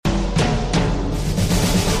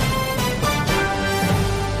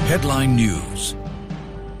Headline News.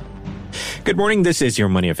 Good morning, this is your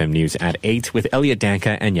Money FM News at 8 with Elliot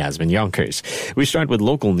Danka and Yasmin Yonkers. We start with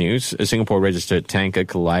local news. A Singapore-registered tanker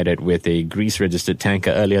collided with a Greece-registered tanker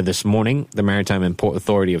earlier this morning. The Maritime and Port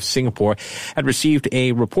Authority of Singapore had received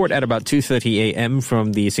a report at about 2:30 a.m.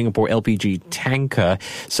 from the Singapore LPG tanker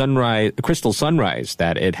Crystal Sunrise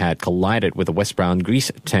that it had collided with a westbound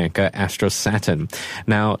Greece tanker Astro Saturn.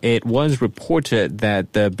 Now, it was reported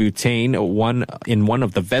that the butane in one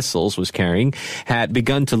of the vessels was carrying had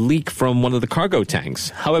begun to leak from one of the cargo tanks.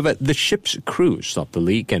 However, the ship's crew stopped the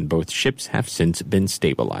leak and both ships have since been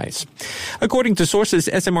stabilized. According to sources,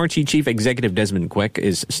 SMRT Chief Executive Desmond Quek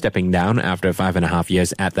is stepping down after 5.5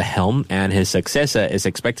 years at the helm, and his successor is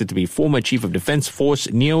expected to be former Chief of Defence Force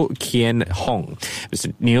Neo Kien Hong.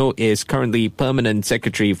 Mr. Neo is currently Permanent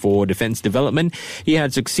Secretary for Defence Development. He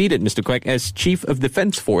had succeeded Mr. Quek as Chief of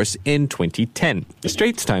Defence Force in 2010. The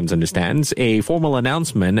Straits Times understands a formal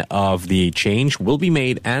announcement of the change will be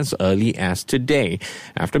made as early as today,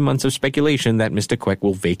 after months of speculation that Mr. Quek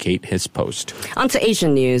will vacate his post. On to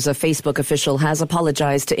Asian news. A Facebook official has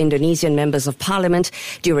apologized to Indonesian members of parliament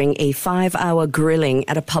during a 5-hour grilling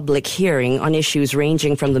at a public hearing on issues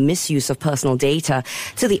ranging from the misuse of personal data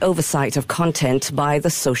to the oversight of content by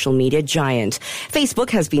the social media giant.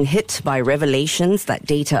 Facebook has been hit by revelations that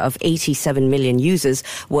data of 87 million users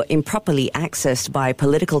were improperly accessed by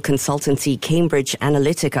political consultancy Cambridge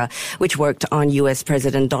Analytica, which worked on U.S.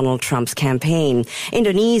 President Donald Trump's campaign.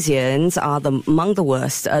 Indonesians are among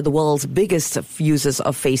the world's biggest users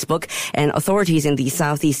of Facebook, and authorities in the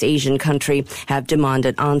Southeast Asian country have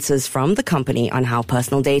demanded answers from the company on how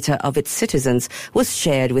personal data of its citizens was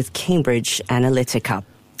shared with Cambridge Analytica.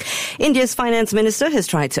 India's finance minister has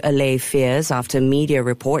tried to allay fears after media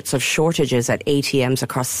reports of shortages at ATMs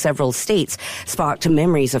across several states sparked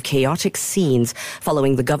memories of chaotic scenes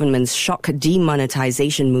following the government's shock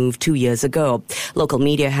demonetization move 2 years ago. Local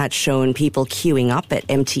media had shown people queuing up at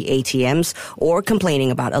empty ATMs or complaining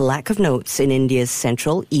about a lack of notes in India's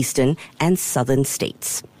central, eastern and southern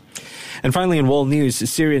states. And finally, in world news,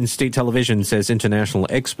 Syrian state television says international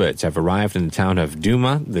experts have arrived in the town of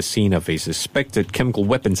Douma, the scene of a suspected chemical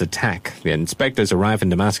weapons attack. The inspectors arrived in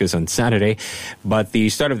Damascus on Saturday, but the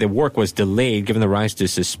start of their work was delayed given the rise to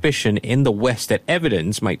suspicion in the West that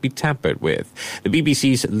evidence might be tampered with. The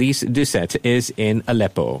BBC's Lise Doucet is in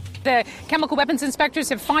Aleppo. The chemical weapons inspectors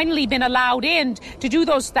have finally been allowed in to do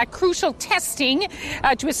that crucial testing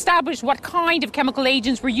to establish what kind of chemical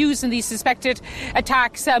agents were used in these suspected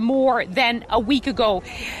attacks more than a week ago.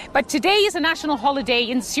 But today is a national holiday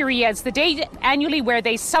in Syria. It's the day annually where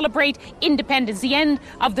they celebrate independence, the end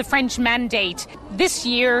of the French mandate. This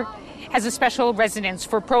year has a special resonance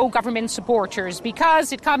for pro-government supporters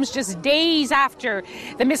because it comes just days after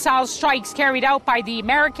the missile strikes carried out by the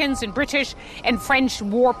Americans and British and French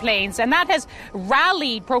warplanes. And that has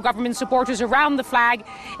rallied pro-government supporters around the flag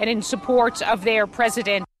and in support of their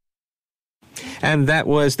president. And that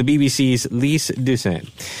was the BBC's Lise Doucet.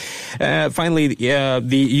 Finally,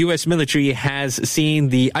 the U.S. military has seen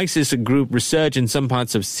the ISIS group resurge in some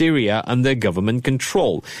parts of Syria under government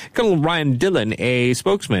control. Colonel Ryan Dillon, a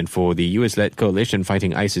spokesman for the U.S.-led coalition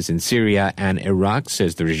fighting ISIS in Syria and Iraq,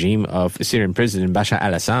 says the regime of Syrian President Bashar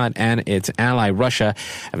al-Assad and its ally Russia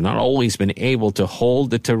have not always been able to hold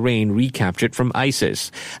the terrain recaptured from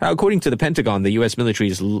ISIS. According to the Pentagon, the U.S. military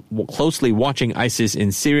is closely watching ISIS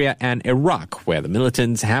in Syria and Iraq, where the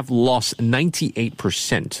militants have lost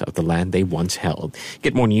 98% of the land they once held.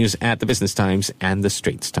 Get more news at the Business Times and the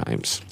Straits Times.